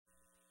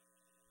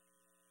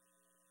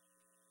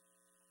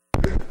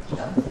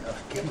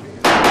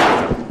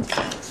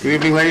Good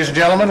evening, ladies and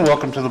gentlemen.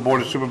 Welcome to the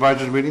Board of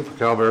Supervisors meeting for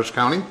Calaveras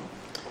County.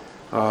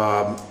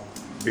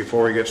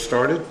 Before we get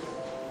started,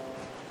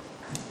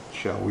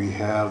 shall we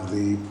have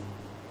the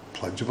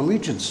Pledge of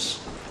Allegiance?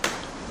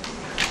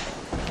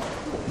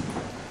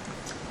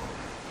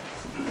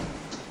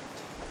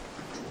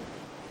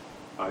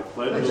 I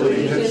pledge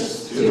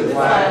allegiance to the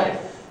flag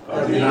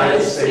of the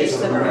United States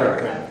of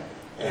America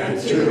and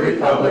to the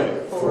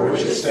republic for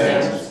which it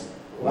stands,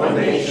 one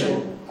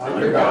nation,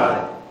 under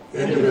God,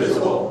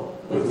 indivisible,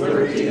 with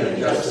liberty and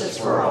justice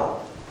for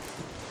all.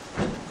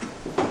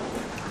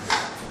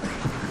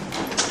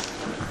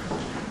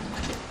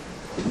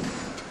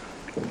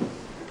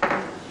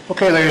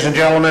 Okay, ladies and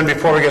gentlemen,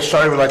 before we get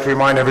started, we'd like to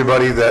remind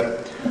everybody that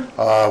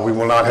we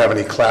will not have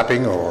any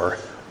clapping or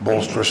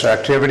boisterous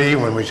activity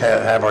when we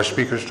have our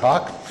speakers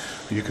talk.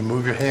 You can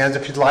move your hands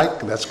if you'd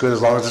like. That's good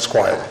as long as it's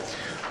quiet.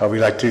 We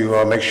like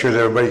to make sure that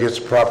everybody gets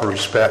proper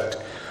respect,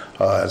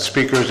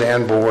 speakers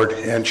and board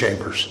and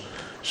chambers.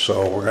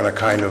 So we're going to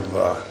kind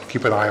of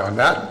keep an eye on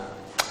that.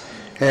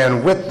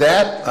 And with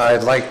that,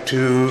 I'd like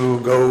to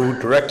go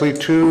directly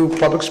to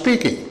public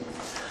speaking.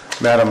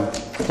 Madam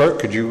Clerk,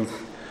 could you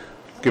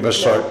give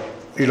us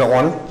you don't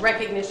want it?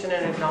 Recognition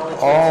and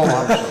acknowledgement. Oh,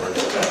 I'm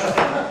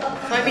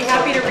sorry. I'd be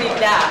happy to read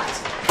that.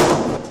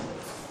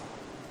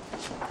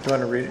 Do you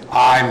want to read it?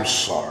 I'm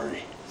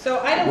sorry. So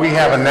I don't We know-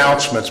 have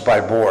announcements by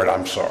board,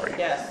 I'm sorry.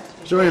 Yes.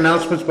 Is there any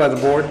announcements by the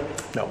board?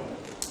 No.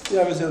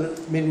 Yeah, I was at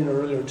a meeting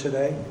earlier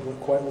today. It went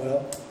quite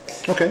well.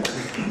 Okay.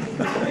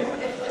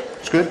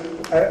 It's good?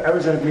 I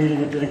was at a meeting,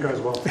 it didn't go as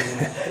well for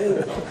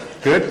me.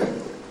 Good?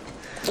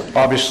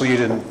 Obviously, you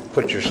didn't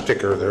put your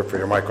sticker there for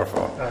your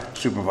microphone.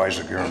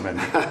 Supervisor Gurman.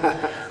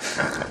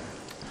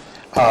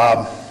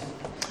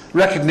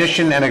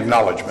 Recognition and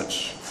acknowledgements.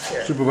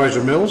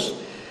 Supervisor Mills?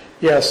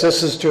 Yes,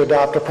 this is to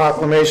adopt a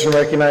proclamation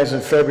recognizing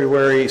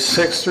February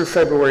 6th through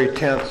February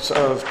 10th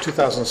of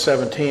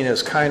 2017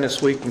 as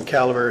Kindness Week in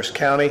Calaveras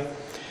County.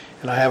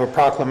 And I have a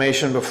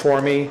proclamation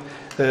before me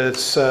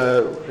that's,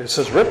 it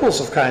says Ripples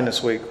of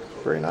Kindness Week.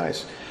 Very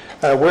nice.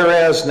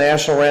 Whereas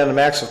National Random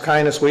Acts of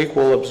Kindness Week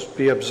will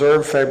be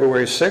observed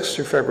February 6th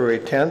through February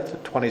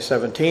 10th,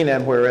 2017,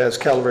 and whereas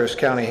Calaveras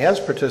County has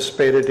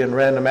participated in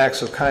Random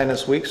Acts of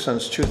Kindness Week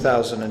since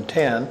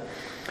 2010,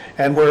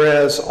 and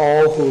whereas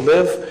all who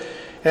live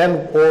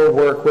and or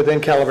work within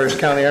Calaveras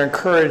County are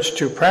encouraged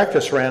to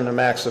practice random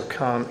acts of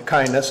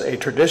kindness, a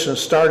tradition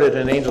started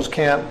in Angels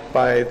Camp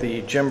by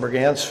the Jim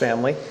Brigance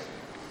family,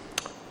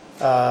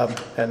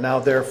 and now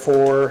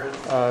therefore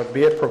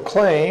be it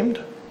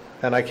proclaimed.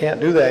 And I can't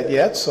do that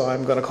yet, so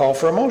I'm going to call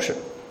for a motion.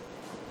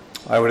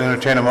 I would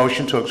entertain a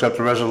motion to accept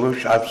the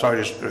resolution, I'm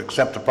sorry, to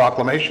accept the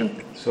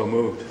proclamation. So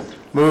moved.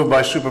 Moved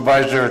by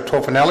Supervisor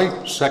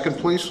Tofinelli. Second,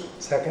 please.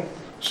 Second?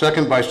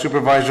 Second by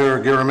Supervisor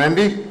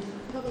Garamendi.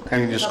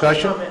 Any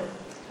discussion? Public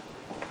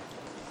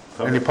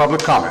comment. Any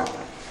public comment?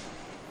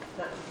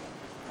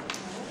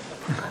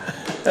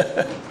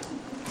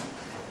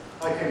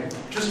 I came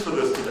just for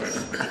this today,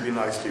 to be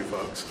nice to you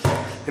folks.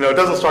 You know, it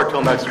doesn't start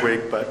till next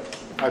week, but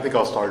I think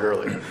I'll start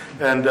early.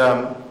 And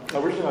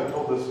originally I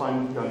told this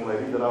fine young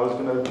lady that I was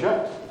going to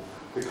object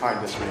to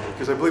Kindness Week,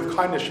 because I believe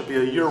kindness should be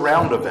a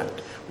year-round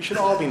event. We should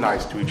all be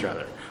nice to each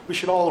other. We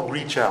should all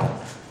reach out.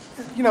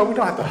 You know, we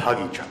don't have to hug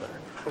each other,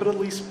 but at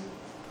least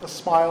a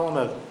smile and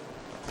a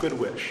good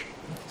wish.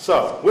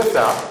 So, with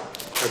that,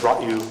 I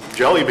brought you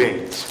jelly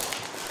beans.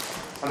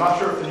 I'm not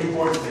sure if the new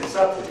board can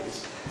accept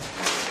these,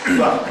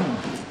 but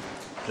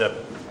Yep.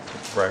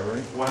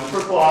 Bribery. one for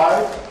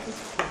Clyde,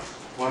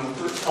 one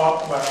for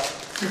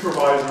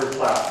Supervisor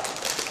Platt,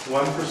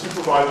 one for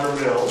Supervisor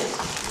Mills,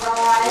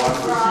 one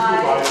for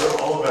Supervisor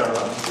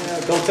Olivera, Yeah,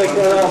 don't take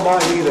that out of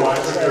mine either.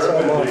 Supervisor That's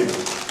all Garamendi,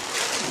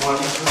 mine. one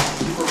for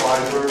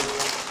Supervisor.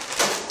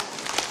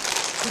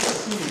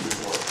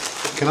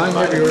 Can I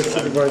have yours,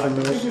 Supervisor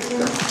Mills?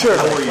 Sure.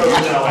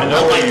 I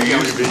know what you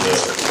used to be.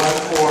 One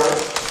for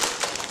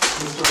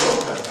Mr.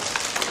 Lopez.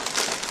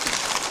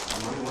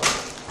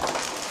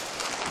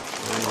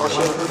 One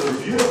for the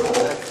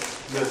beautiful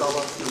Miss.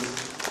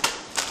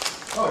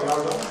 Oh, you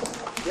are done?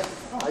 Yeah,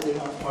 I did.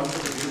 One for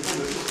the beautiful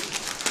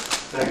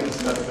Mrs. Megan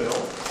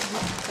Smithfield.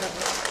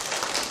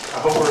 I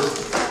hope her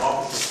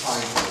office is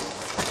kind.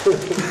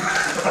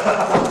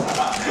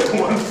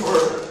 One for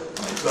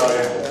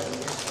Diane.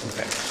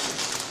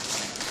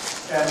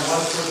 And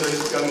one for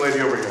this young lady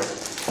over here.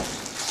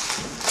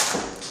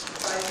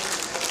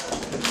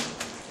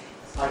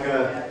 I'm going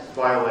to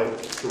violate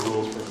the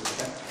rules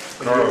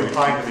for in order to be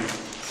kind to me.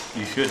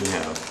 You shouldn't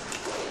have.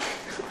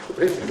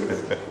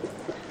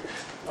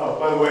 Oh,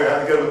 by the way, I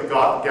had to go to the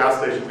gas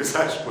station because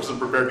I actually wasn't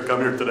prepared to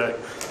come here today.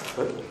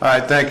 All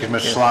right, thank you,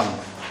 Mr.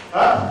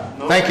 Slotin.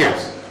 No Thank you.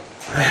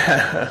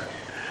 thanks.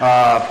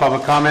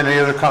 Public comment, any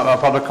other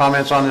public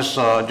comments on this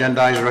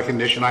agendized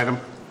recognition item?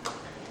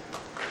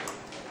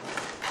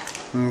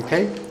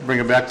 Okay, bring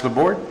it back to the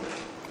board.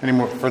 Any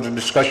more further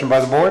discussion by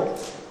the board?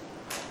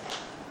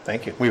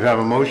 Thank you. We have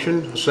a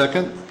motion, a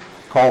second.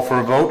 Call for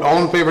a vote.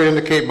 All in favor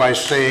indicate by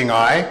saying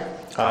aye.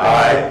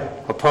 Aye.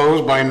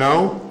 Opposed by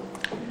no.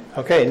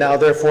 Okay, now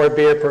therefore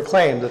be it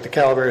proclaimed that the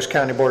Calaveras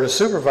County Board of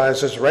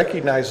Supervisors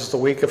recognizes the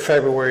week of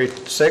February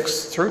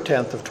 6th through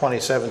 10th of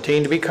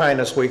 2017 to be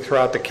Kindness Week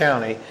throughout the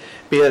county.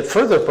 Be it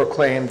further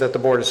proclaimed that the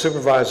Board of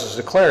Supervisors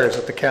declares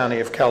that the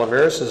County of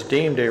Calaveras is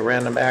deemed a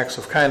random acts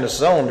of kindness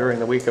zone during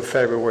the week of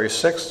February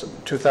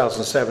 6th,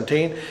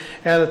 2017,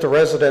 and that the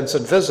residents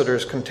and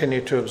visitors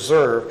continue to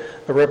observe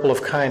the Ripple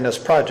of Kindness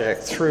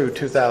project through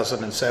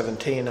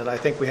 2017. And I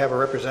think we have a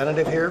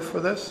representative here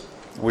for this.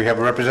 We have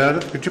a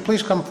representative. Could you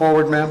please come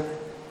forward, ma'am?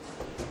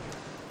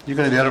 You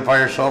can identify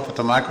yourself with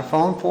the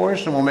microphone for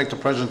us, and we'll make the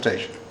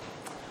presentation.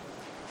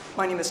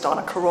 My name is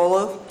Donna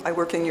Carollo. I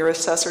work in your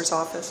assessor's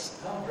office.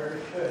 Oh,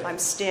 very good. I'm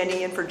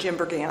standing in for Jim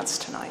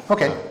Bergantz tonight.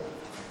 Okay.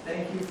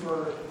 Thank you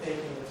for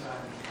taking the time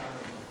to come.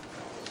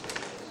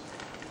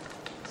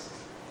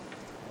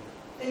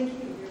 Thank you.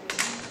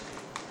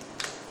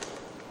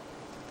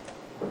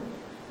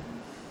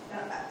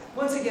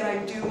 Once again,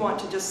 I do want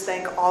to just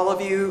thank all of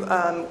you.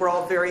 We're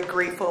all very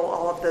grateful,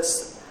 all of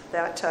this,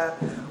 that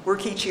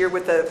work each year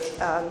with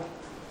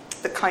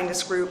the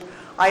Kindness Group.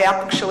 I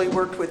actually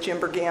worked with Jim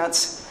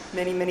Bergantz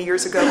many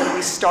years ago when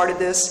we started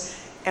this,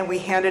 and we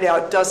handed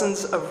out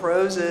dozens of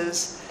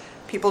roses.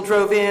 People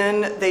drove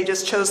in, they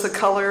just chose the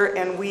color,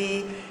 and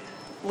we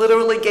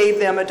literally gave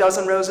them a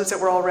dozen roses that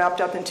were all wrapped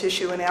up in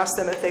tissue and asked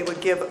them if they would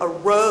give a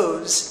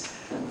rose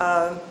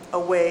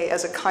away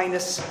as a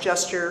kindness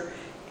gesture,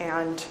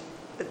 and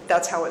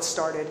that's how it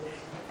started.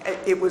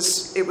 It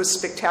was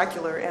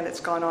spectacular, and it's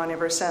gone on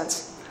ever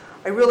since.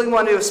 I really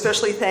want to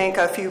especially thank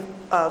a few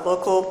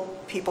local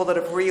people that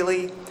have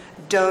really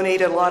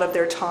donated a lot of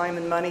their time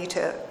and money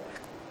to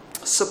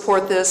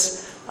support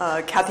this.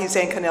 Kathy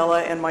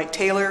Zancanella and Mike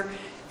Taylor,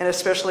 and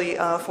especially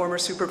former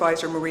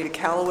Supervisor Marita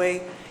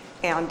Calloway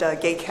and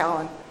Gay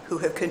Callan, who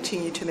have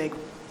continued to make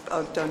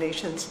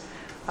donations.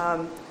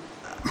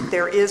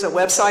 There is a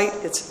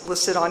website. It's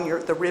listed on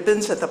the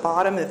ribbons at the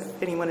bottom if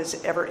anyone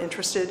is ever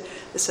interested.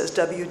 It says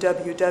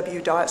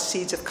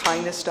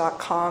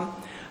www.seedsofkindness.com.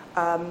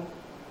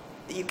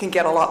 You can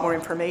get a lot more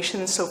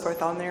information and so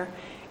forth on there.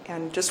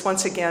 And just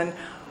once again,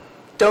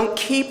 don't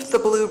keep the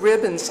blue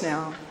ribbons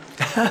now.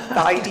 The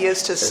idea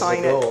is to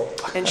sign it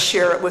and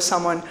share it with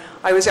someone.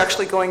 I was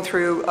actually going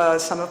through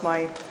some of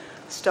my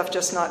stuff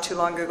just not too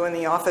long ago in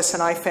the office,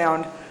 and I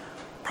found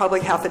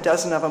probably half a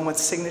dozen of them with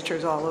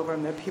signatures all over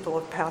them that people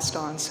have passed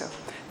on. So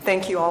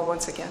thank you all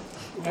once again.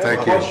 I have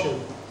a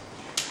question.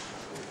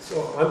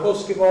 So I'm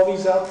supposed to give all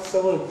these out to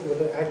someone with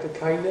an act of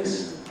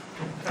kindness?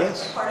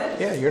 Yes. Pardon?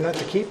 Yeah, you're not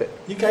to keep it.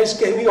 You guys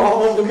gave me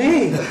all of them to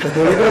me. Well,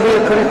 you're going to be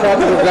a pretty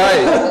popular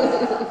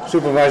guy,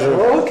 Supervisor.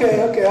 Oh, okay.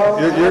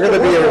 You're going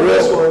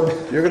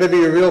to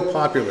be a real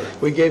popular.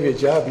 We gave you a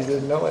job, you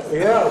didn't know it.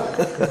 Yeah,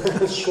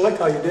 it's slick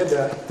how you did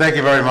that. Thank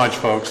you very much,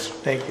 folks.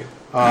 Thank you.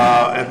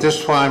 At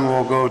this time,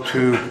 we'll go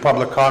to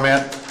public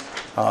comment,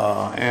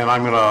 and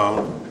I'm going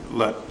to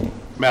let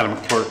Madam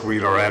Clerk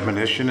read our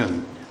admonition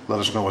and let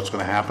us know what's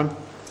going to happen.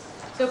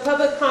 So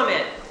public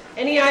comment.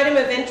 Any item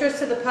of interest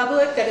to the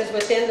public that is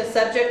within the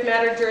subject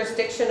matter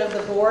jurisdiction of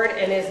the board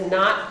and is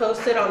not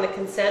posted on the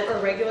consent or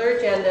regular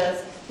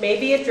agendas may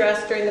be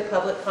addressed during the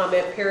public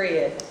comment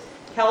period.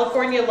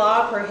 California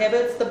law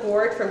prohibits the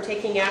board from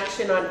taking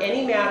action on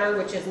any matter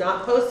which is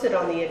not posted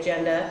on the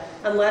agenda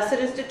unless it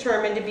is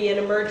determined to be an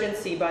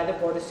emergency by the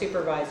Board of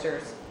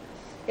Supervisors.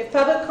 If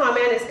public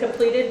comment is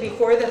completed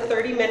before the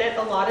 30-minute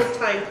allotted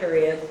time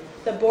period,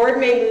 the board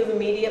may move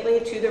immediately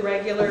to the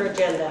regular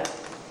agenda.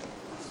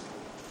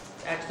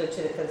 Actually,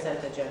 to the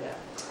consent agenda.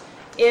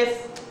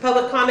 If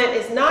public comment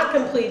is not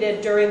completed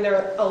during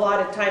the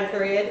allotted time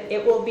period,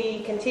 it will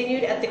be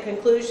continued at the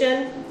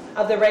conclusion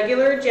of the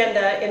regular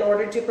agenda in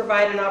order to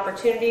provide an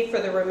opportunity for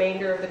the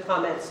remainder of the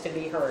comments to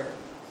be heard.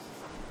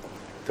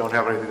 Don't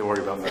have anything to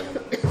worry about, Megan.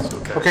 It's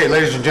okay. Okay,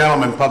 ladies and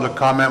gentlemen, public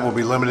comment will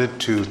be limited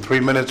to 3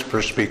 minutes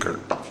per speaker.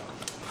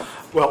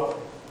 Well,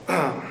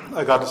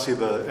 I got to see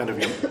the end of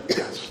your,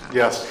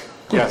 yes,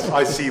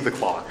 I see the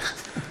clock.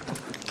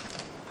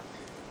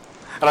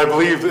 And I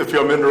believe if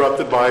I'm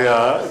interrupted by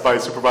a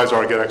supervisor,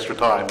 I get extra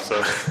time, so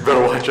you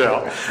better watch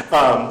out.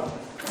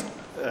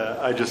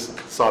 I just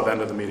saw the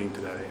end of the meeting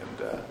today,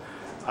 and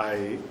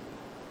I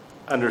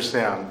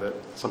understand that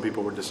some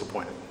people were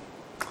disappointed.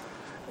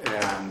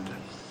 And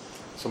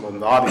some of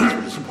the audience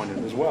were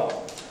disappointed as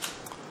well.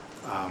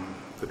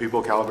 The people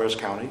of Calaveras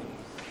County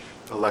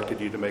elected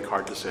you to make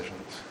hard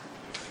decisions,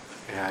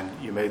 and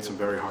you made some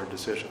very hard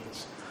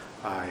decisions.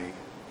 I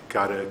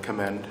got to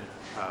commend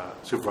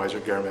Supervisor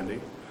Garamendi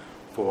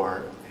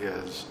for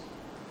his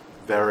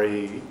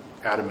very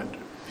adamant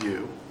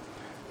view,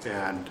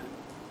 and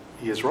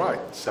he is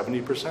right.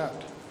 70%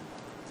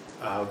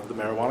 of the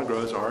marijuana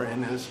grows are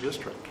in his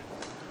district,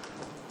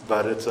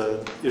 but it's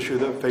an issue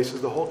that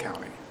faces the whole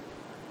county,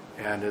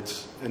 and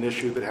it's an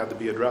issue that had to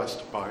be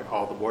addressed by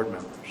all the board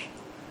members,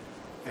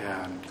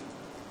 and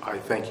I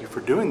thank you for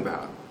doing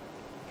that.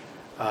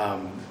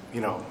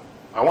 You know,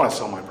 I want to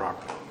sell my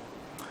property.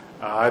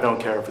 I don't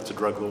care if it's a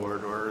drug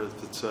lord or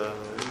if it's a,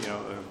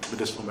 a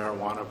medicinal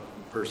marijuana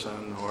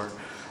person, or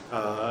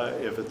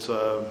if it's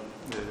a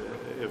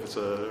if it's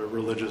a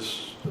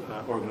religious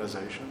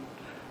organization,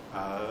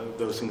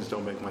 those things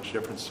don't make much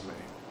difference to me.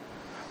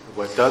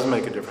 What does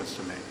make a difference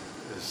to me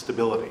is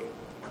stability.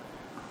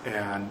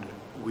 And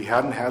we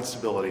hadn't had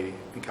stability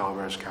in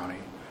Calaveras County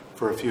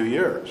for a few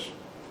years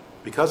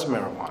because of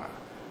marijuana.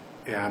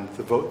 And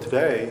the vote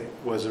today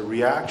was a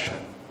reaction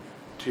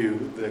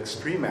to the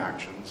extreme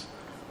actions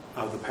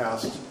of the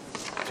past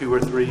 2 or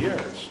 3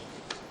 years.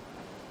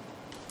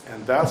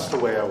 And that's the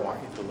way I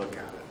want you to look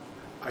at it.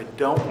 I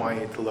don't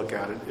want you to look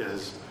at it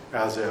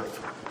as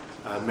if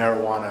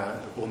marijuana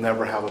will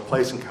never have a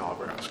place in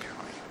Calaveras County.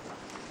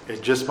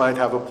 It just might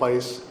have a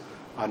place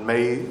on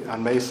May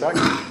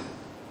 2nd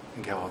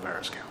in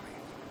Calaveras County.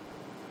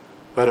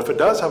 But if it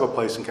does have a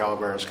place in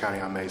Calaveras County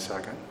on May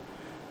 2nd,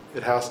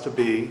 it has to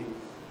be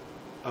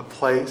a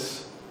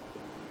place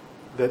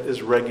that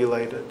is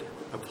regulated,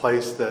 a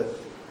place that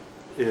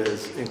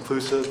is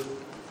inclusive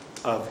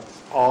of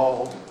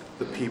all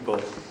the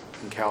people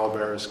in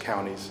Calaveras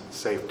County's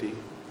safety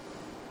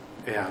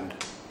and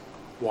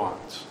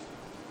wants.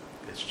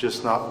 It's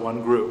just not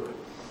one group.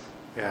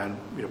 And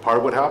part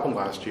of what happened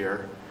last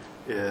year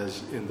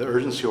is in the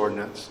urgency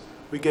ordinance,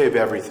 we gave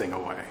everything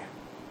away.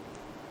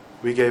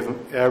 We gave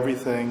them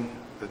everything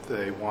that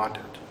they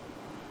wanted.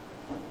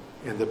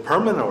 In the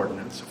permanent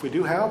ordinance, if we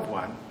do have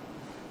one,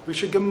 we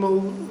should give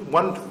them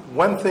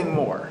one thing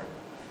more,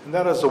 and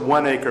that is a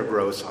 1 acre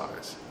grow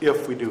size,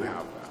 if we do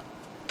have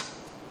that.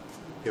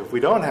 If we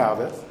don't have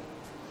it,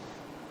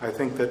 I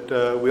think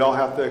that we all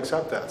have to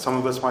accept that. Some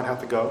of us might have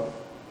to go,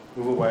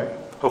 move away.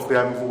 Hopefully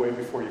I move away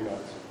before you guys.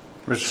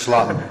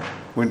 Mr.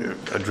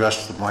 Slotman,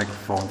 address the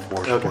microphone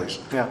for us, Okay, please.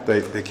 yeah.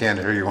 They can't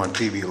hear you on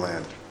TV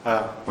land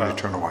when you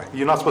turn away.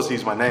 You're not supposed to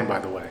use my name, by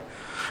the way.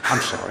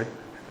 I'm sorry.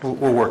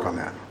 We'll work on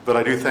that. But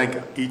I do thank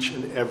each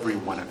and every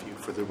one of you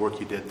for the work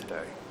you did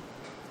today.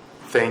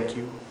 Thank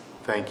you,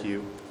 thank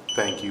you,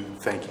 thank you,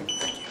 thank you,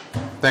 thank you.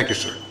 Thank you,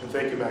 sir. And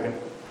thank you, Megan.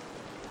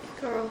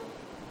 Carl.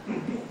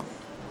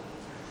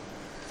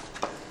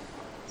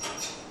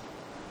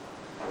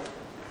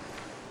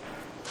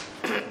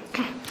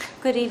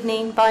 Good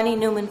evening, Bonnie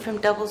Newman from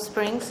Double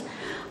Springs.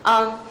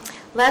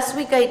 Last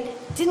week I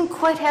didn't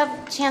quite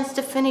have a chance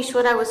to finish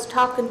what I was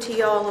talking to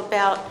you all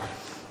about,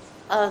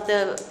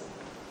 the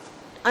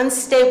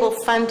unstable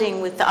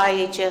funding with the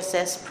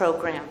IHSS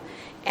program,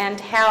 and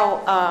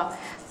how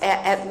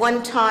at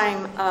one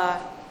time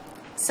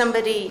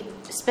somebody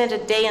spent a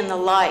day in the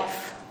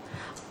life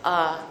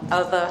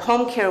of a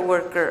home care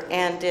worker,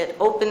 and it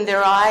opened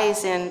their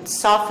eyes and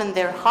softened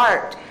their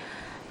heart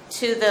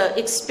to the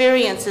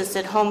experiences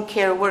that home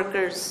care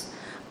workers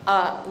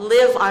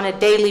live on a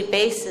daily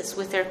basis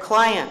with their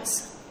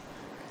clients.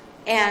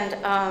 And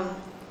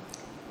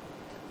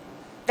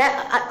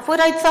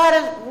what I thought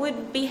of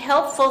would be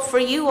helpful for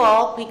you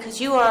all, because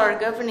you are our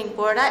governing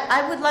board,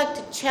 I would like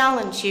to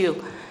challenge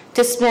you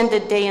to spend a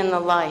day in the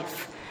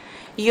life.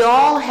 You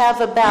all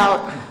have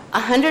about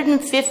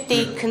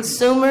 150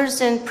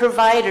 consumers and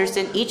providers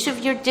in each of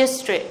your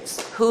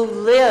districts who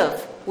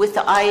live with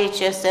the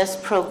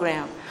IHSS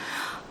program.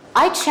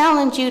 I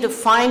challenge you to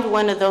find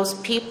one of those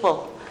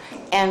people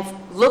and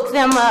look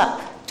them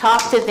up,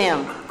 talk to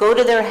them, go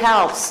to their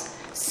house,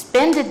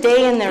 spend a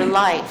day in their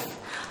life,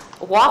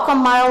 walk a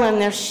mile in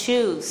their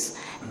shoes,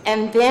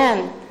 and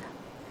then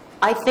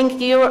I think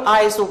your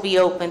eyes will be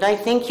opened. I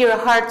think your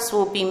hearts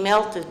will be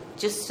melted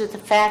just to the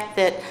fact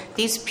that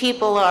these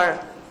people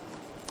are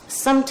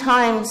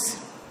sometimes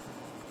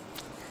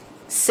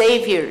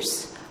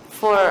saviors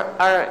for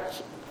our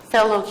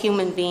fellow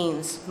human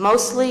beings,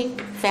 mostly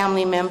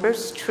family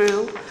members,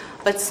 true,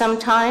 but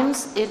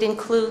sometimes it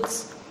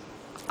includes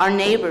our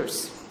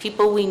neighbors,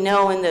 people we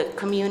know in the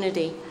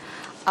community.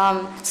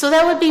 So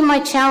that would be my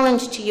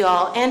challenge to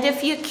y'all. And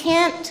if you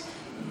can't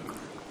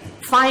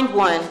find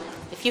one,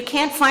 if you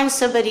can't find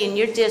somebody in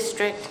your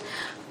district,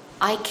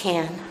 I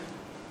can.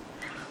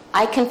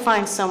 I can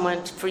find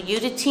someone for you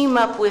to team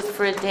up with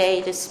for a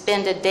day, to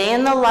spend a day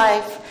in the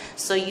life,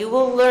 so you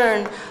will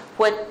learn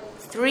what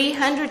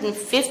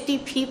 350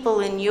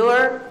 people in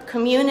your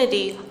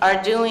community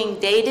are doing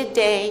day to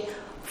day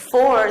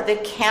for the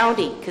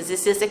county, because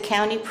this is a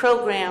county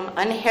program,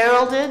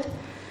 unheralded,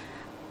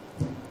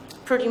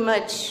 pretty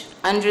much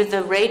under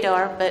the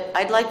radar, but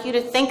I'd like you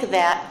to think of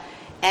that.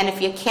 And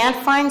if you can't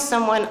find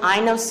someone, I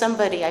know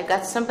somebody. I've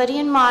got somebody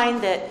in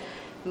mind that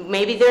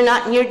maybe they're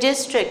not in your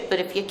district, but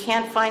if you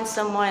can't find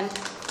someone,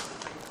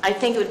 I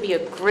think it would be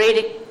a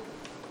great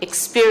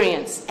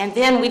experience. And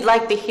then we'd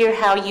like to hear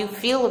how you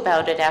feel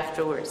about it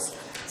afterwards.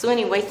 So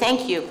anyway,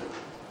 thank you.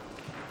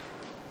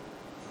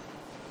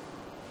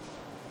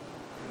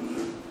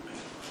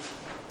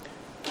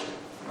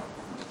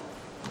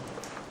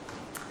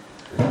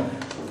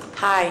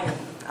 Hi,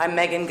 I'm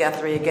Megan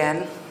Guthrie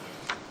again.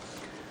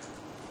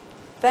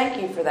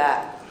 Thank you for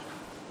that.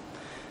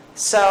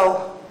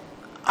 So,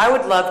 I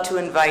would love to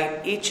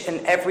invite each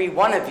and every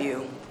one of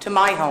you to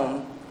my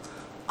home.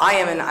 I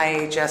am an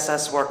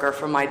IHSS worker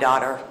for my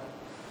daughter,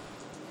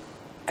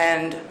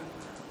 and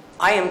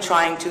I am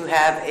trying to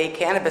have a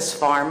cannabis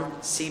farm,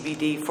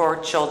 CBD, for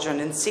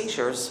children and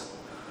seizures.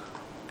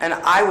 And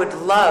I would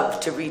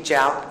love to reach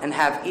out and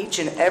have each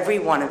and every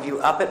one of you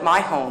up at my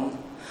home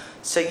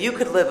so you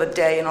could live a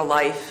day in a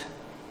life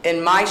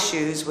in my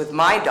shoes with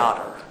my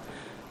daughter,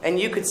 and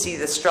you could see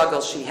the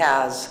struggle she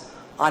has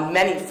on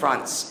many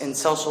fronts, in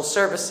social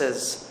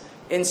services,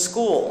 in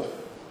school,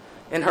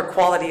 in her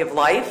quality of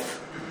life,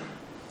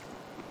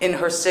 in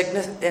her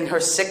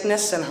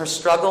sickness and her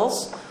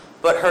struggles,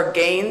 but her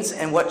gains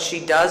and what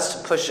she does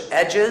to push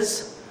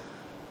edges,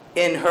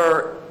 in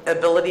her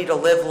ability to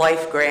live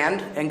life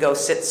grand and go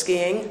sit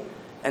skiing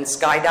and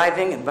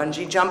skydiving and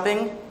bungee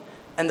jumping,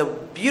 and the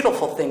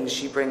beautiful things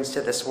she brings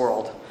to this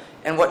world,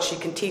 and what she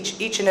can teach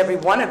each and every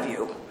one of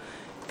you,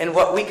 and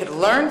what we could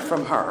learn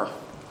from her.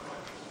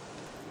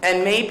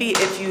 And maybe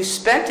if you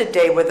spent a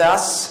day with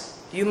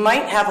us, you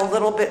might have a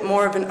little bit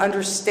more of an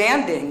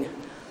understanding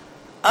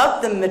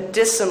of the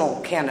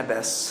medicinal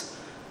cannabis,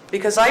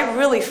 because I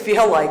really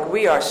feel like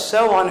we are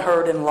so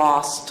unheard and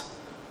lost,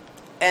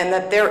 and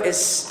that there is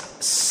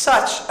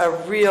such a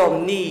real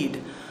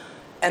need,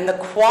 and the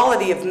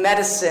quality of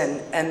medicine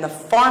and the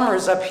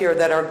farmers up here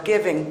that are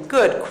giving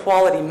good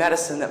quality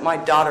medicine that my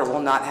daughter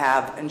will not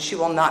have, and she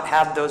will not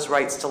have those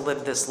rights to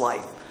live this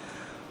life.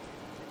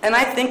 And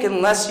I think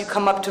unless you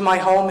come up to my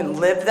home and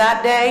live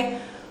that day,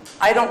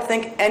 I don't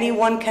think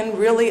anyone can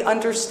really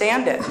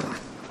understand it.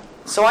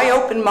 So I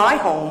open my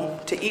home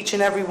to each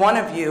and every one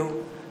of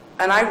you,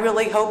 and I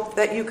really hope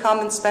that you come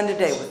and spend a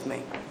day with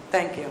me.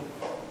 Thank you.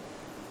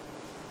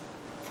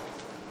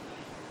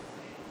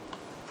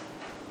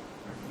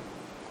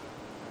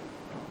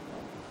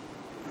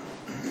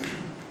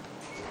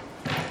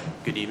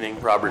 Good evening,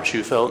 Robert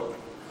Schufelt.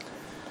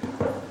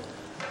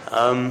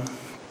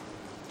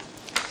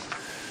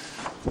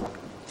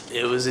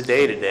 It was a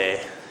day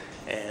today,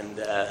 and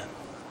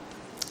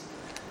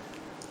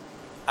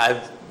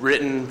I've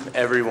written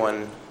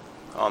everyone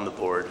on the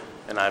board,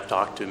 and I've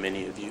talked to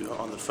many of you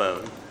on the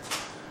phone.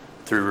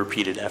 Through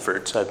repeated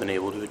efforts, I've been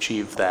able to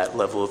achieve that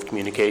level of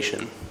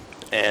communication.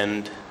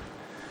 And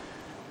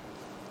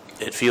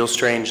it feels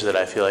strange that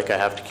I feel like I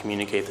have to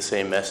communicate the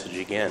same message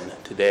again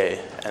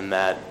today, and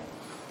that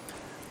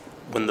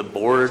when the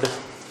board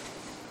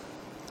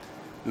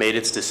made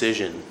its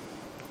decision,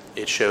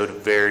 it showed a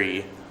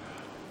very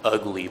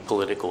ugly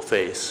political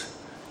face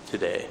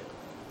today.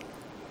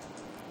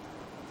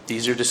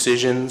 These are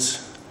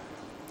decisions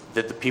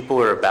that the people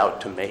are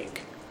about to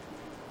make,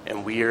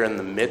 and we are in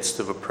the midst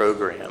of a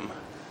program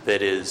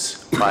that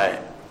is by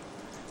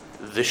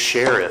the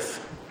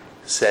sheriff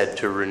said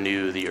to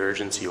renew the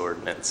urgency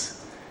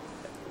ordinance.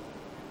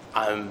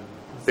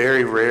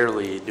 Very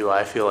rarely do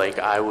I feel like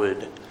I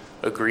would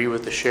agree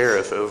with the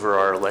sheriff over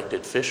our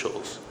elected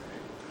officials.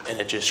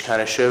 And it just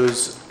kind of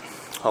shows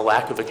a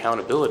lack of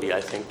accountability, I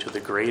think, to the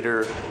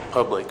greater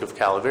public of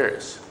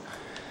Calaveras.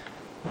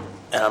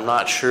 And I'm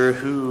not sure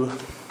who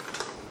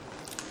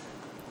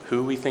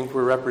we think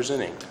we're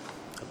representing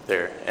up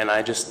there. And I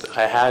had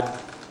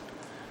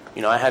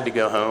to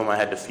go home, I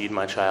had to feed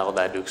my child,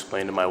 I had to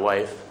explain to my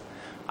wife,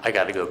 I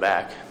got to go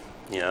back.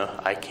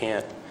 I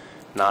can't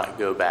not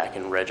go back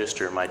and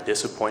register my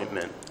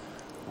disappointment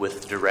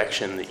with the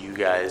direction that you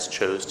guys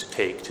chose to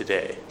take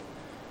today.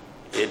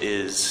 It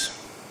is,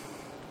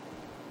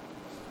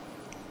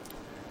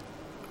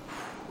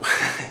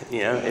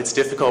 it's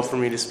difficult for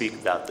me to speak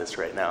about this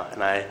right now.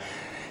 And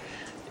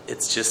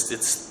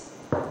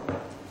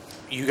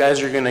you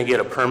guys are going to get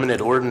a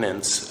permanent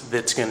ordinance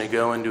that's going to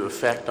go into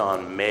effect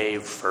on May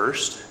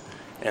 1st,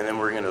 and then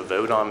we're going to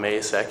vote on May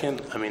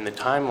 2nd. I mean, the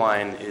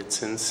timeline,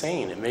 it's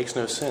insane. It makes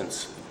no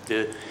sense.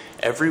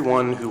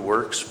 Everyone who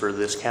works for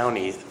this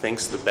county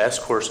thinks the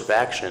best course of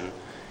action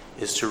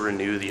is to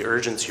renew the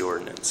urgency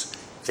ordinance.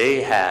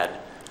 They had,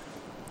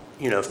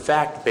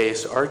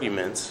 fact-based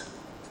arguments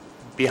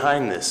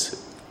behind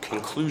this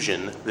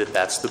conclusion that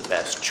that's the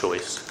best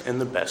choice and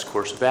the best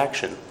course of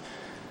action.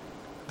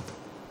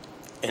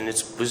 And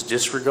it was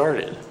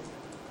disregarded.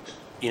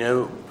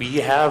 We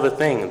have a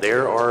thing.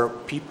 There are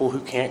people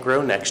who can't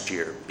grow next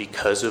year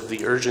because of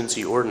the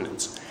urgency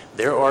ordinance.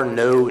 There are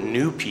no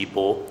new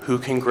people who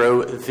can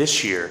grow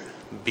this year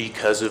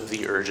because of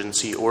the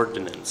urgency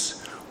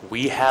ordinance.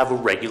 We have a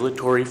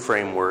regulatory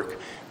framework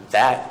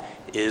that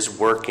is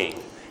working,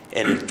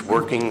 and it's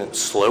working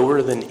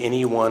slower than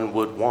anyone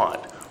would want.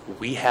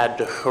 We had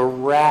to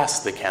harass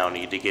the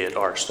county to get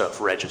our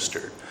stuff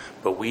registered,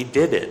 but we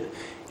did it.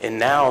 And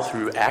now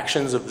through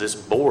actions of this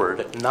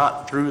board,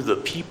 not through the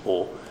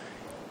people,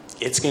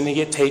 it's going to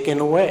get taken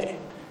away.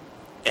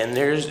 And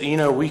there's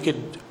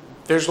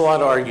a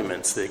lot of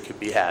arguments that could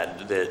be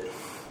had that,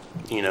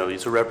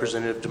 it's a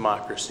representative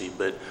democracy,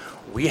 but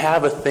we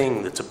have a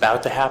thing that's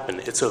about to happen.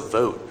 It's a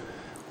vote.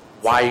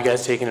 Why you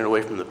guys taking it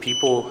away from the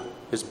people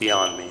is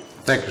beyond me.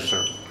 Thank you,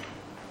 sir.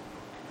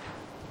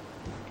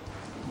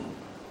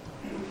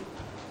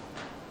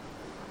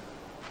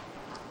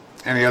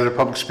 Any other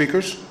public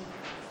speakers?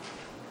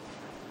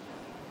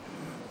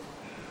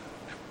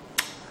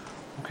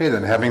 Okay,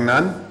 then, having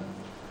none,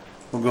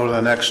 we'll go to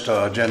the next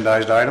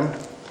agendized item,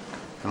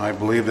 and I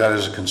believe that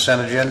is a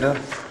consent agenda.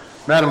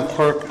 Madam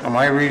Clerk, am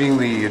I reading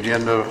the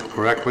agenda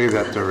correctly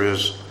that there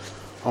is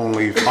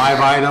only 5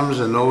 items,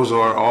 and those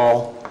are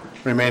all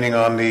remaining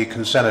on the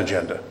consent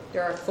agenda.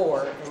 There are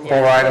 4. And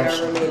 4 items?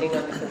 They are remaining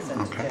on the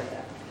consent Okay. agenda.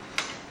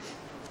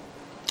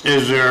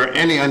 Is there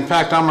any, in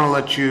fact, I'm going to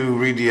let you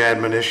read the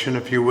admonition,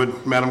 if you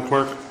would, Madam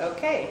Clerk.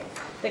 Okay.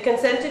 The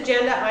consent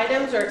agenda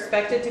items are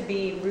expected to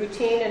be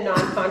routine and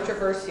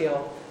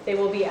non-controversial. They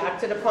will be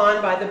acted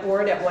upon by the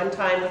board at one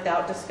time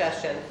without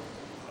discussion.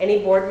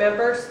 Any board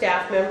member,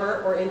 staff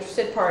member, or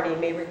interested party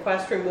may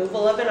request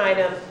removal of an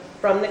item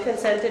from the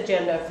consent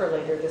agenda for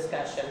later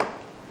discussion.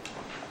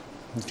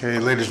 Okay,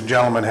 ladies and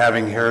gentlemen,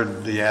 having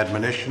heard the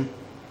admonition,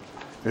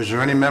 is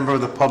there any member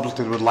of the public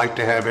that would like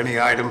to have any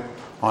item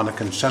on the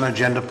consent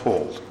agenda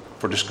pulled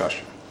for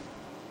discussion?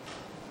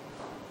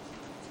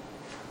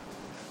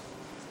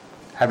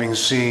 Having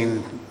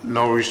seen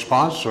no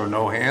response or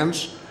no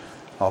hands,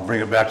 I'll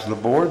bring it back to the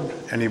board.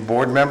 Any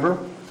board member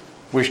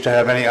wish to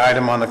have any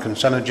item on the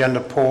consent agenda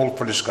pulled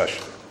for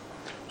discussion?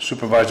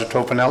 Supervisor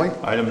Tofinelli?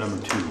 Item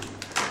number 2.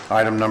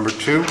 Item number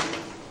 2.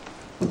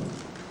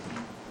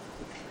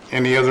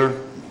 Any other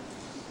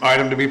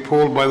item to be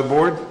pulled by the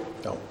board?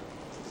 No.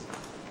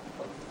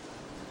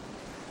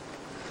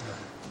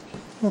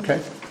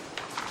 Okay.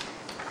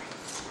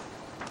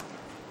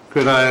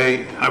 Could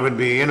I would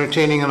be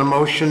entertaining a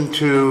motion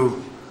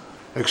to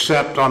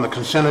accept on the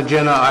consent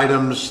agenda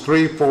items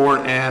 3, 4,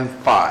 and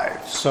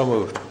 5. So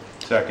moved.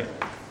 Second.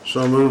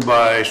 So moved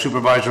by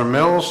Supervisor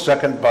Mills,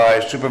 second by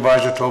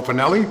Supervisor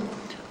Tofinelli.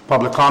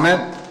 Public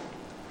comment?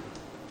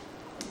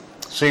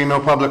 Seeing no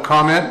public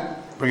comment,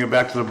 bring it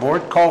back to the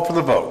board. Call for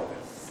the vote.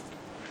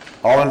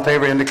 All in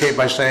favor indicate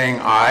by saying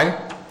aye.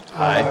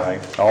 Aye.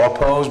 All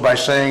opposed by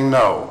saying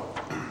no.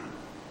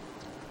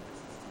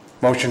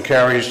 Motion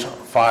carries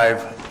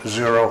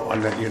 5-0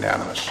 and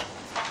unanimous.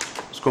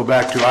 Let's go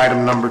back to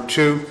item number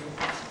 2.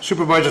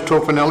 Supervisor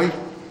Tofinelli?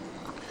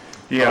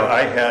 Yeah,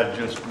 I had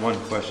just one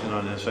question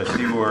on this. I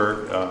see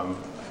where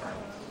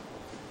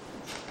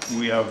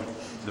we have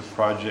the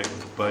project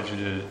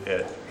budgeted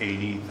at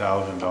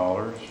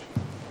 $80,000.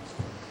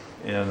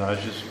 And I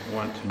just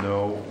want to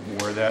know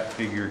where that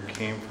figure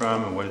came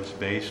from and what it's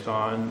based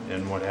on,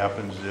 and what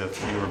happens if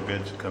fewer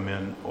bids come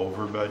in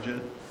over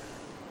budget.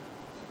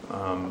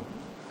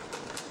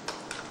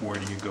 Where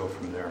do you go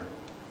from there?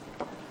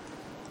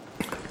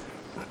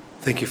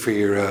 Thank you for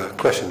your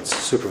questions,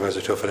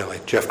 Supervisor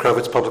Tofinelli. Jeff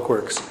Krovitz, Public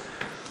Works.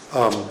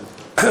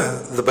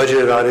 The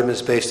budgeted item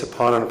is based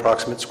upon an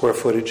approximate square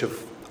footage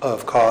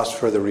of cost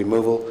for the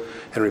removal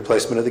and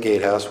replacement of the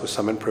gatehouse with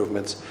some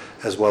improvements,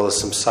 as well as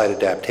some site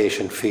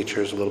adaptation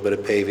features, a little bit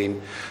of paving,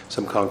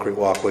 some concrete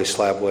walkway,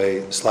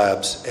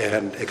 slabs,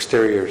 and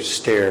exterior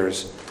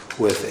stairs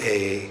with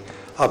a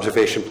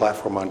observation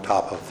platform on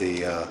top of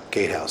the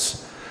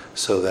gatehouse,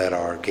 so that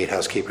our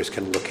gatehouse keepers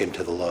can look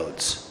into the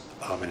loads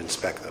and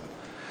inspect them.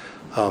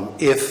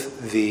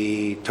 If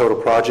the total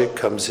project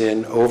comes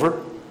in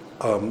over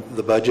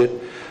the budget,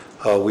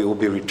 we will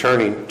be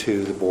returning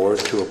to the board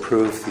to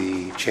approve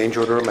the change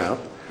order amount,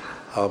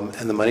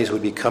 and the monies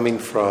would be coming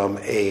from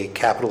a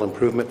capital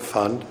improvement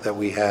fund that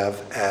we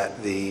have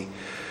at the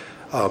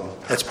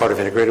that's part of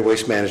integrated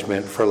waste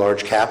management for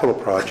large capital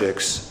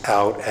projects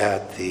out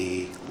at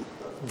the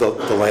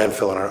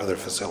landfill and our other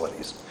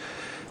facilities.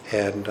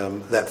 And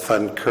that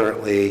fund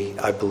currently,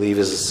 I believe,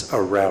 is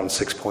around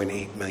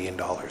 $6.8 million.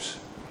 Okay,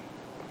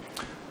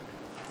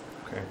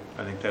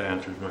 I think that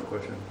answers my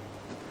question.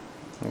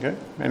 Okay.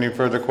 Any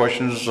further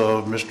questions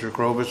of Mr.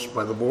 Krovitz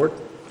by the board?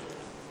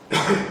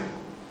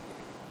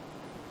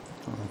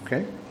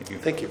 Okay.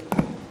 Thank you.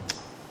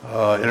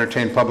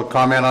 Entertain public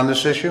comment on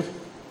this issue?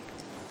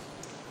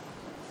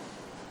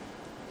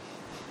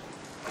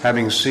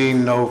 Having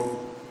seen no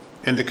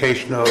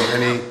indication of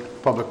any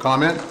public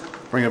comment,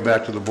 bring it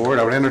back to the board.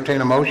 I would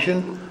entertain a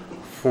motion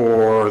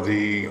for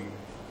the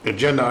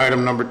agenda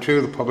item number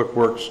 2, the Public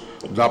Works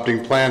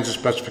adopting plans and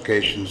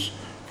specifications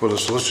for the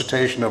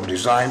solicitation of a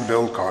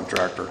design-build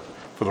contractor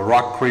for the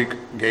Rock Creek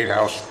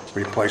Gatehouse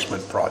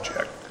Replacement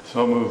Project.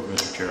 So moved,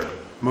 Mr. Chair.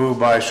 Moved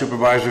by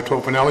Supervisor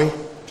Tofinelli.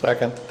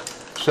 Second.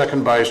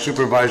 Second by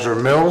Supervisor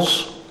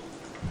Mills.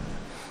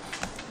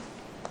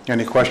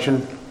 Any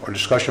question or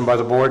discussion by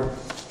the board?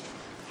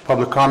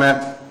 Public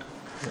comment?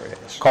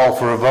 Call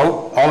for a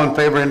vote. All in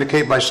favor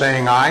indicate by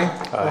saying aye.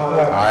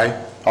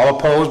 Aye. All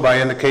opposed by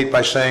indicate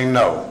by saying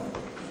no.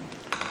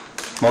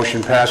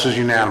 Motion passes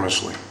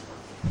unanimously.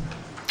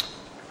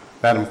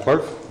 Madam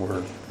Clerk,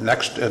 we're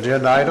next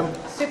agenda item.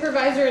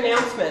 Supervisor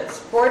announcements.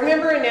 Board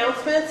member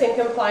announcements in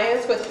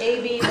compliance with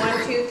AB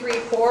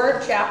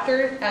 1234,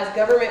 chapter as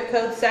Government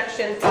Code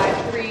Section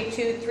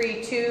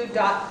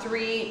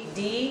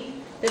 53232.3D.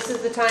 This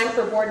is the time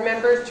for board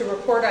members to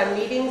report on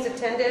meetings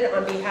attended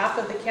on behalf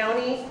of the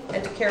county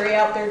and to carry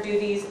out their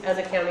duties as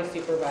a county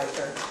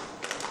supervisor.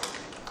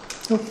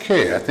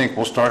 Okay, I think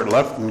we'll start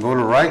left and go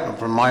to right.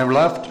 From my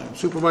left,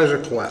 Supervisor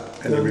Clapp.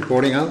 Any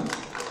reporting on?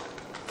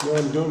 No,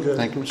 I'm doing good.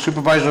 Thank you.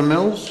 Supervisor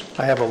Mills?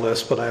 I have a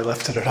list, but I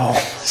left it at home,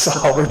 so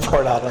I'll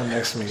report out on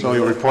next meeting. So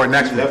you'll report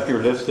next You week. left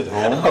your list at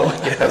home? Oh,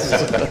 yes.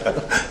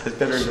 It's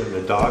better than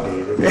the dog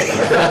ate it.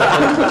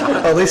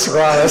 At least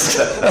we're honest.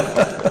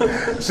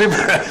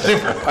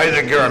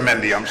 Supervisor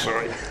Garamendi, I'm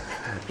sorry.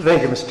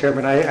 Thank you, Mr.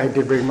 Chairman. I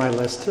did bring my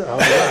list,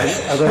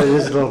 although it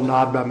is a little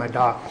nod by my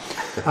dog.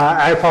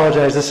 I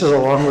apologize, this is a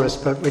long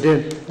list, but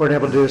weren't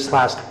able to do this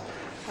last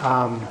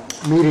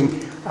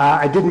meeting.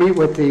 I did meet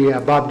with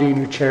the Bob Dean,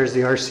 who chairs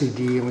the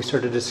RCD, and we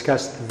sort of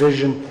discussed the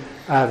vision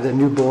of the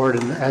new board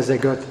and as they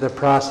go through the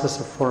process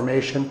of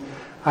formation.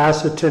 I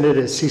also attended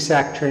a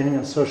CSAC training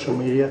on social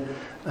media,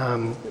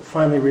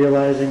 finally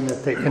realizing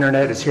that the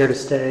internet is here to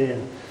stay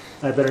and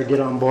I better get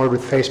on board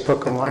with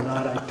Facebook and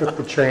whatnot. I took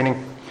the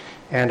training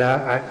and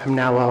I'm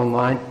now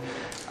online.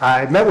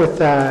 I met with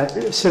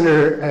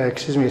Senator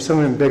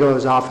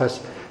Bigelow's office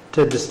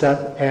to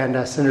discuss,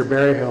 and Senator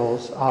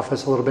Berryhill's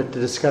office a little bit to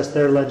discuss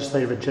their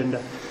legislative agenda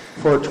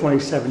for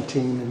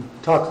 2017 and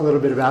talk a little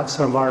bit about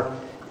some of our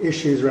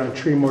issues around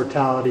tree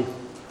mortality,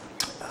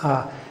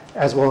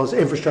 as well as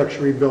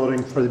infrastructure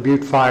rebuilding for the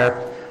Butte Fire.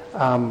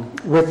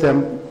 With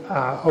them,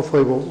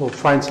 hopefully we'll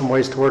find some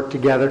ways to work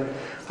together.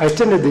 I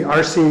attended the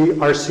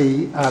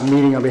RC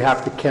meeting on behalf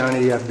of the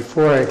county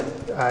before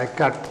I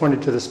got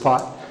appointed to the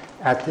spot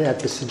at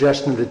the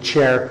suggestion of the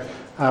chair,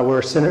 where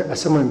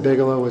Assemblyman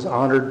Bigelow was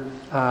honored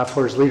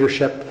for his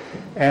leadership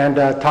and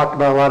talked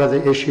about a lot of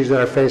the issues that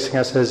are facing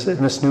us. As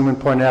Ms. Newman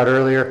pointed out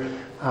earlier,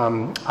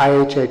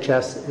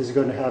 IHHS is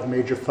going to have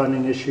major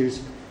funding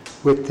issues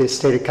with the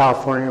state of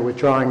California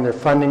withdrawing their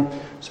funding,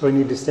 so we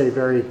need to stay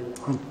very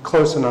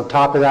close and on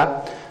top of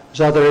that.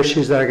 There's other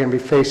issues that are going to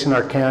be facing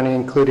our county,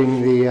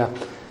 including the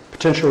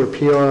potential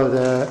repeal of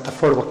the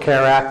Affordable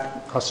Care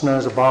Act, also known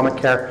as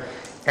Obamacare.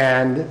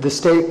 And the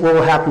state, what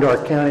will happen to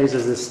our counties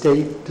is the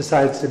state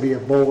decides to be a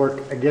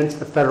bulwark against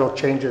the federal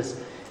changes.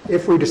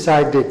 If we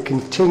decide to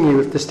continue,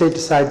 if the state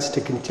decides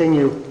to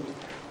continue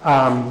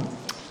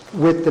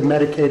with the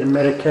Medicaid and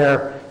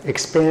Medicare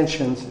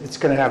expansions, it's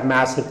going to have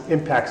massive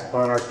impacts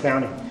upon our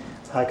county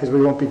because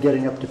we won't be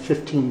getting up to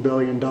 $15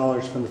 billion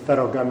from the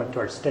federal government to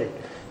our state.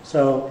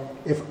 So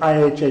if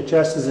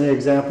IHHS is an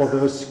example,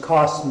 those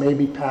costs may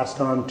be passed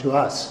on to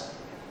us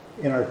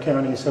in our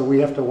county. So we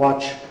have to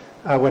watch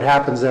what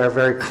happens there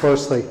very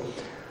closely.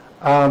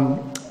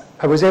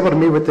 I was able to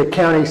meet with the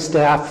county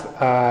staff,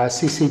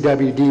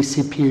 CCWD,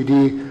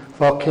 CPUD,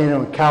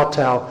 Volcano, and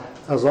CalTel,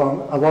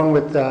 along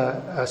with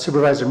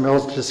Supervisor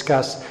Mills, to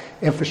discuss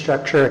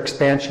infrastructure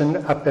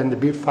expansion up in the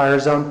Butte Fire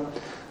Zone,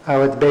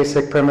 with the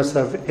basic premise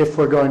of if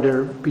we're going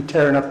to be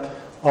tearing up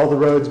all the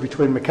roads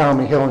between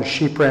McCallum Hill and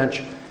Sheep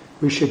Ranch,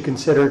 we should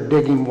consider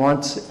digging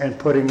once and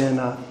putting in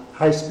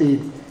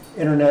high-speed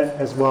internet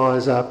as well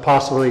as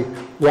possibly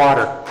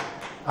water.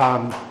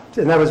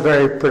 And that was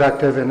very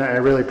productive, and I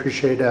really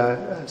appreciate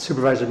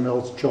Supervisor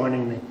Mills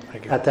joining me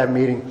at that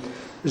meeting.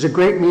 There's a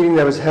great meeting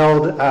that was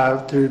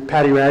held through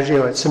Patty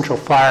Raggio at Central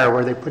Fire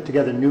where they put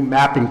together new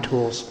mapping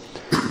tools.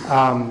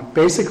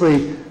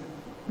 Basically,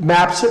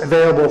 maps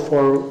available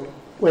for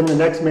when the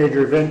next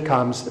major event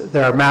comes.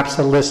 There are maps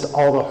that list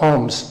all the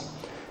homes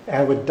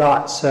and with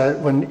dots.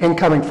 When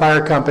incoming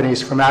fire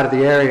companies from out of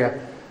the area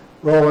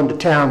roll into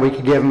town, we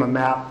could give them a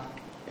map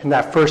in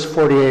that first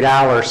 48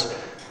 hours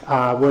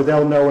where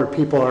they'll know where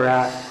people are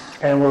at,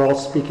 and we're all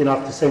speaking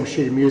off the same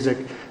sheet of music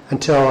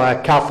until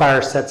CAL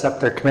FIRE sets up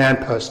their command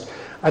post.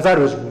 I thought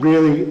it was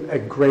really a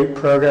great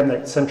program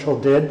that Central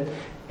did,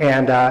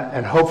 and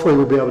hopefully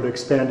we'll be able to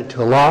expand it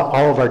to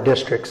all of our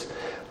districts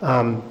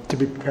to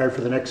be prepared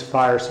for the next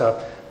fire.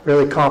 So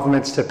really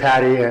compliments to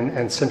Patty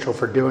and Central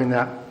for doing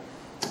that.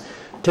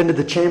 Attended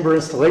the chamber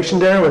installation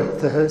dinner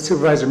with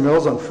Supervisor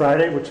Mills on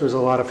Friday, which was a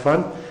lot of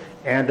fun.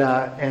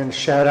 And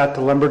shout out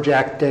to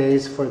Lumberjack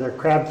Days for their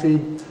crab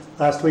feed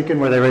last weekend,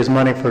 where they raised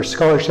money for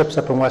scholarships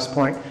up in West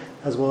Point,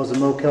 as well as the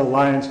Mokel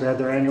Lions, who had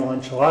their annual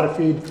enchilada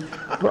feed,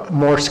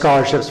 more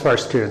scholarships for our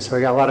students. So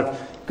we got a lot of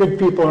good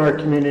people in our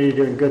community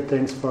doing good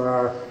things for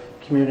our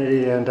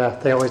community, and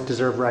they always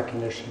deserve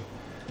recognition.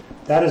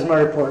 That is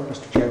my report,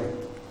 Mr. Chairman.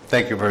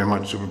 Thank you very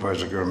much,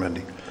 Supervisor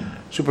Garamendi.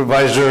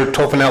 Supervisor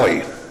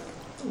Tofinelli.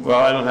 Well,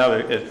 I don't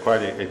have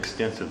quite an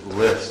extensive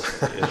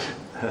list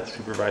as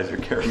Supervisor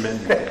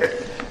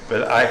Garamendi,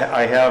 but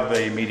I have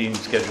a meeting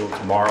scheduled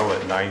tomorrow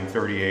at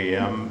 9:30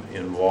 a.m.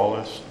 in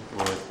Wallace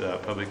with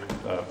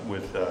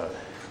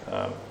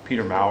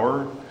Peter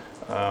Maurer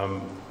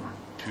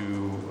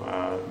to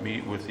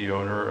meet with the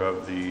owner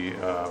of the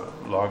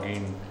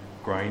logging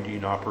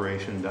grinding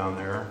operation down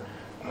there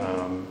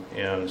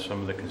and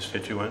some of the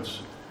constituents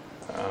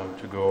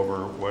to go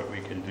over what we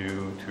can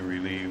do to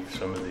relieve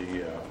some of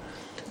the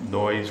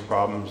noise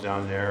problems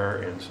down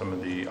there and some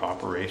of the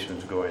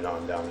operations going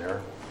on down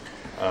there.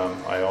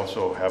 I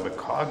also have a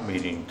COG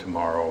meeting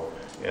tomorrow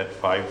at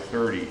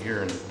 5:30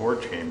 here in the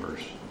board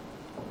chambers.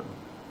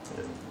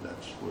 And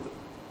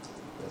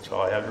that's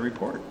all I have to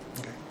report.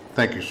 Okay.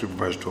 Thank you,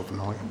 Supervisor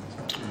Tofinelli.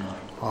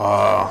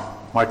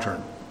 My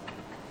turn.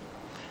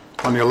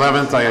 On the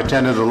 11th, I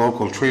attended a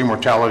local tree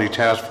mortality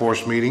task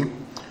force meeting.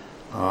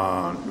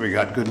 We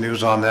got good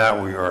news on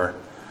that. We are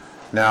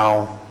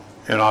now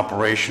in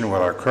operation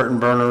with our curtain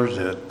burners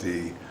at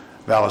the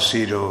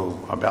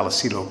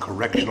Vallecito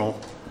Correctional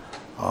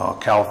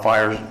CAL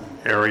FIRE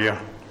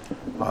area.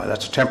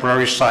 That's a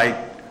temporary site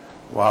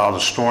while the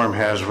storm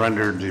has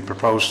rendered the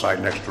proposed site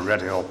next to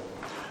Red Hill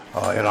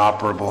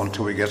inoperable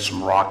until we get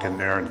some rock in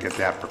there and get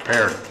that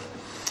prepared.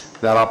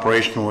 That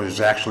operation was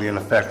actually in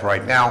effect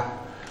right now,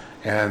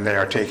 and they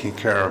are taking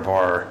care of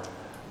our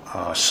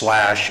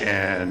slash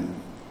and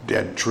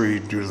dead tree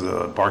due to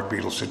the bark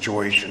beetle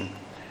situation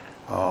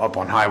up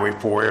on Highway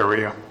 4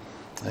 area,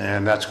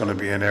 and that's going to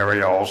be an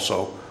area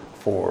also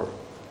for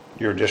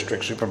your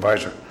district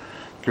Supervisor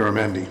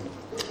Garamendi.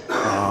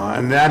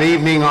 And that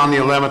evening on the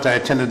 11th, I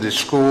attended the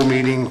school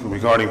meeting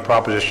regarding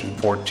Proposition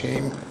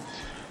 14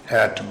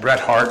 at Bret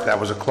Hart. That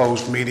was a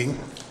closed meeting,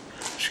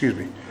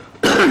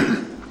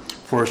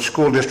 for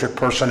school district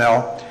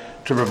personnel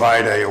to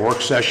provide a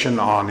work session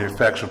on the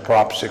effects of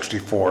Prop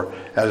 64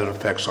 as it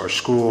affects our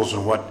schools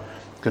and what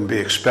can be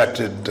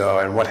expected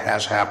and what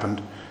has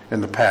happened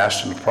in the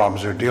past and the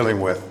problems they're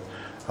dealing with.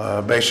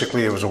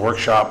 Basically, it was a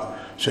workshop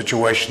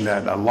situation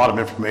that a lot of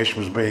information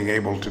was being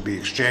able to be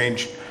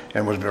exchanged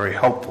and was very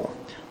helpful.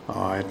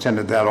 I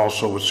attended that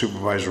also with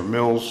Supervisor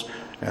Mills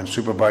and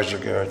Supervisor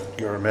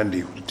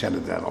Garamendi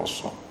attended that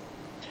also.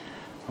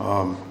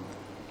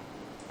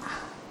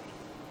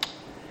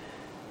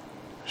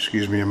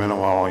 Excuse me a minute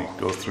while I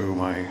go through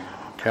my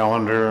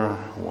calendar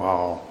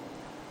while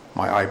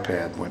my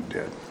iPad went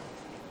dead.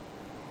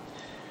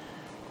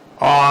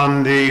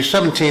 On the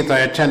 17th, I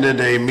attended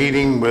a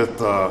meeting with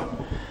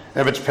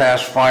Evetts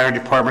Pass Fire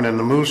Department and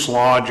the Moose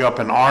Lodge up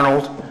in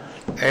Arnold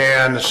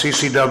and the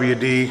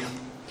CCWD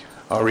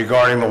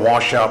regarding the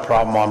washout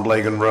problem on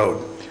Blagan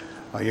Road.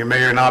 You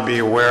may or not be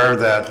aware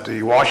that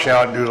the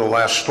washout due to the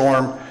last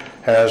storm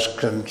has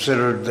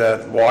considered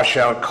that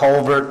washout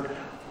culvert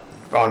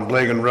on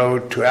Blagan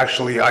Road to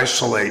actually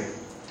isolate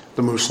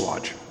the Moose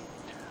Lodge.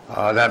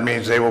 That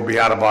means they will be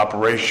out of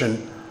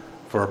operation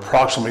for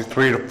approximately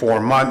 3 to 4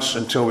 months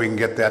until we can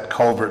get that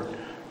culvert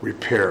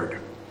repaired.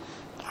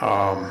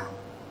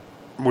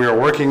 We are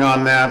working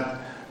on that.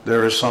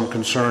 There is some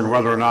concern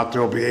whether or not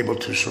they'll be able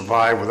to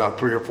survive without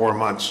 3 or 4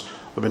 months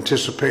of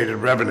anticipated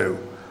revenue.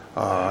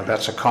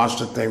 That's a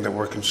constant thing that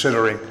we're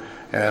considering,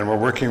 and we're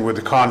working with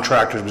the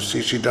contractors with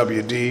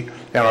CCWD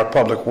and our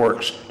Public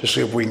Works to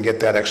see if we can get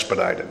that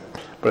expedited.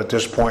 But at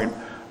this point,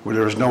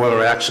 there is no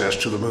other access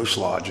to the Moose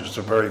Lodge. It's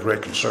a very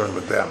great concern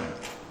with them.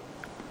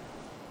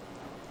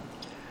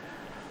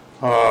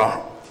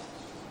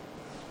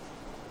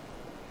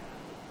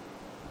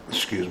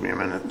 Excuse me a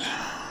minute.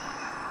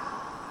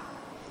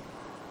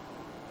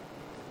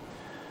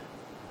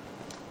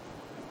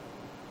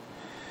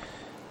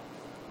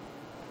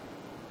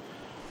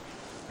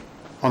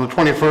 On the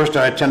 21st,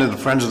 I attended the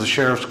Friends of the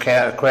Sheriff's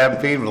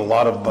Crab Feed with a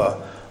lot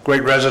of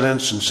great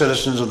residents and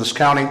citizens of this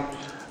county.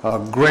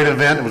 Great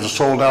event. It was a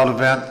sold-out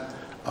event.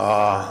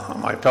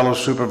 My fellow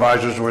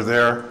supervisors were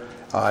there.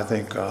 I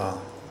think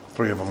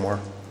 3 of them were.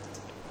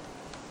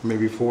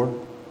 Maybe 4?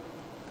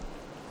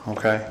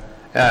 Okay.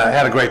 I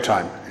had a great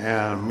time,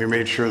 and we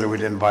made sure that we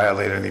didn't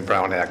violate any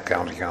Brown Act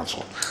County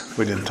Council.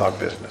 We didn't talk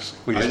business.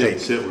 We just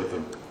ate. Sit with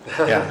them.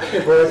 Yeah.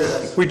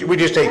 we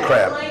just ate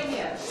crab.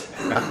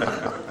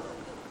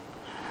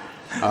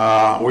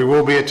 We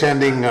will be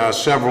attending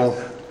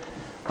several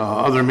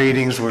other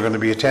meetings. We're going to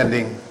be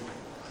attending.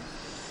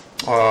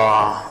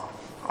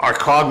 Our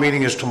COG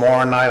meeting is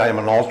tomorrow night. I am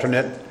an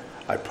alternate.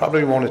 I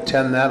probably won't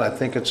attend that. I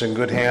think it's in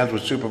good hands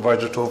with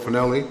Supervisor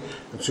Tofanelli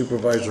and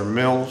Supervisor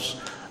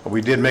Mills.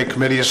 We did make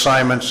committee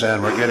assignments,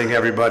 and we're getting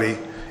everybody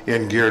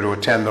in gear to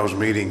attend those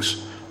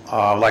meetings.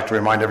 I'd like to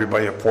remind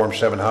everybody that Form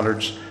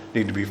 700s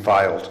need to be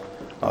filed,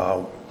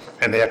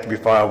 and they have to be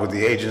filed with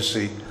the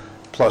agency.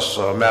 Plus,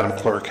 Madam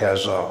Clerk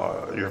has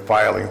your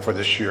filing for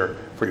this year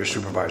for your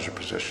supervisor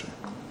position.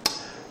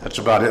 That's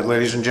about it,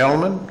 ladies and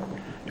gentlemen.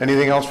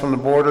 Anything else from the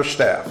board or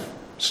staff?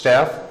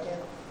 Staff?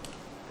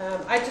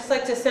 I'd just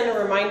like to send a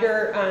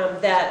reminder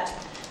that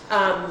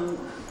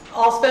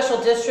all special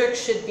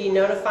districts should be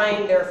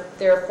notifying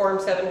their Form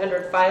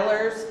 700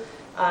 filers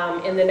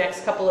in the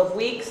next couple of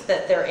weeks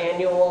that their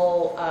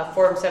annual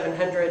Form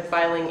 700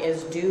 filing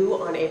is due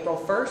on April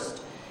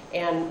 1st.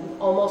 And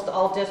almost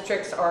all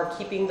districts are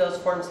keeping those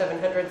Form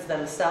 700s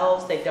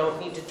themselves. They don't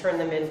need to turn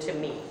them in to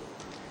me.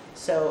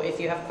 So if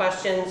you have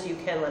questions, you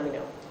can let me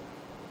know.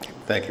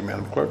 Thank you,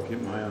 Madam Clerk. Get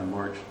mine on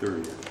March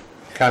 30th.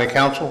 County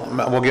Council,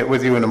 we'll get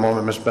with you in a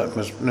moment,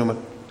 Ms. Newman.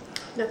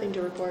 Nothing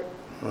to report.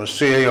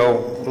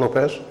 CAO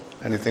Lopez,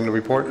 anything to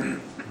report?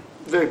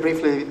 Very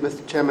briefly,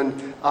 Mr.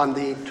 Chairman, on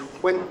the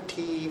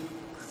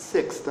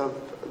 26th of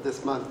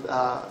this month,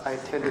 I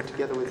attended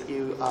together with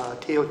you a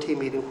TOT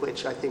meeting,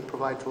 which I think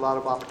provides a lot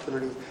of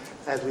opportunities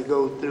as we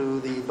go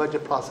through the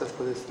budget process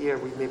for this year.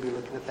 We may be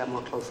looking at that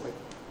more closely.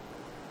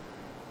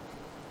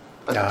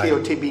 But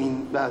TOT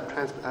being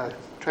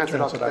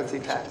transfer occupancy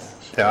tax.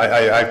 Yeah,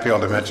 I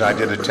failed to mention, I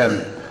did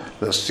attend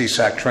the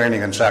CSAC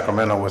training in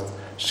Sacramento with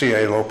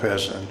CA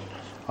Lopez, and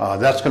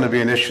that's going to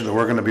be an issue that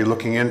we're going to be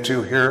looking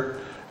into here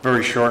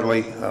very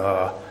shortly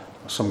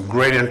some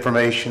great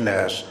information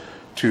as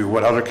to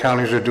what other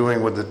counties are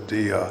doing with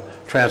the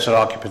transit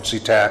occupancy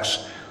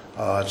tax.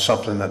 It's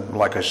something that,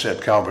 like I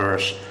said,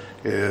 Calaveras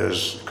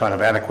is kind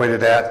of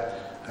antiquated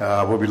at.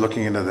 We'll be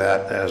looking into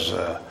that as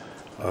a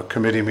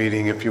committee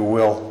meeting, if you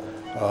will,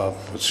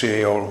 with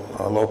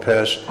CAO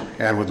Lopez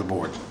and with the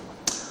board.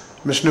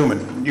 Ms.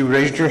 Newman, you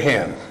raised your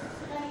hand.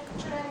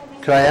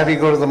 Could I have you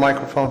go to the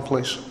microphone,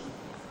 please?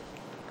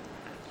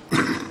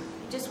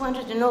 Just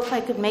wanted to know if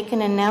I could make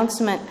an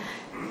announcement.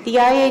 The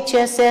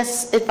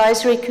IHSS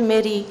Advisory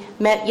Committee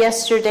met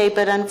yesterday,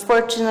 but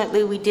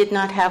unfortunately we did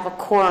not have a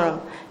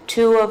quorum.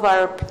 Two of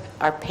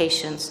our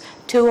patients,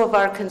 two of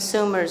our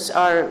consumers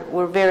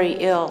were very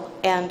ill,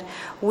 and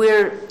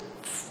we're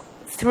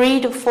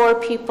 3 to 4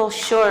 people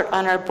short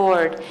on our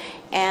board,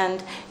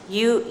 and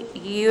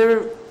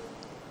you're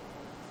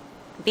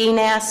being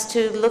asked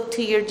to look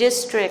to your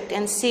district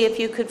and see if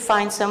you could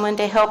find someone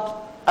to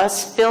help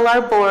us fill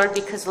our board,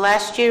 because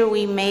last year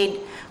we made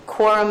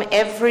quorum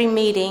every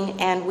meeting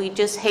and we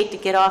just hate to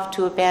get off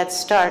to a bad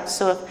start.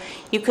 So if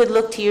you could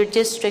look to your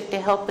district to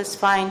help us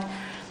find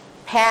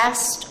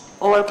past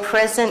or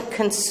present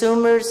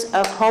consumers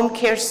of home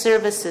care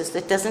services.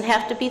 That doesn't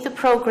have to be the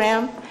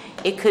program.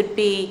 It could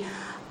be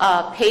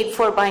paid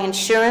for by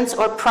insurance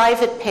or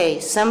private pay.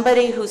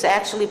 Somebody who's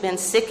actually been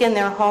sick in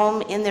their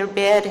home, in their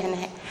bed,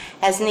 and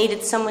has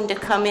needed someone to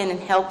come in and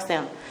help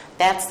them.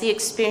 That's the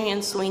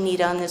experience we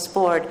need on this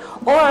board.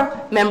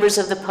 Or members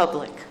of the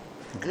public.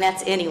 And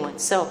that's anyone.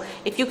 So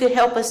if you could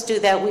help us do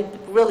that, we'd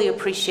really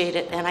appreciate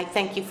it. And I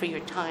thank you for your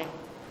time.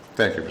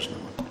 Thank you, Ms.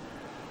 Newman.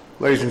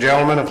 Ladies and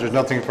gentlemen, if there's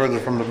nothing further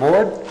from the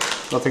board,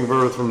 nothing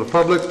further from the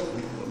public,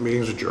 the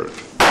meeting's adjourned.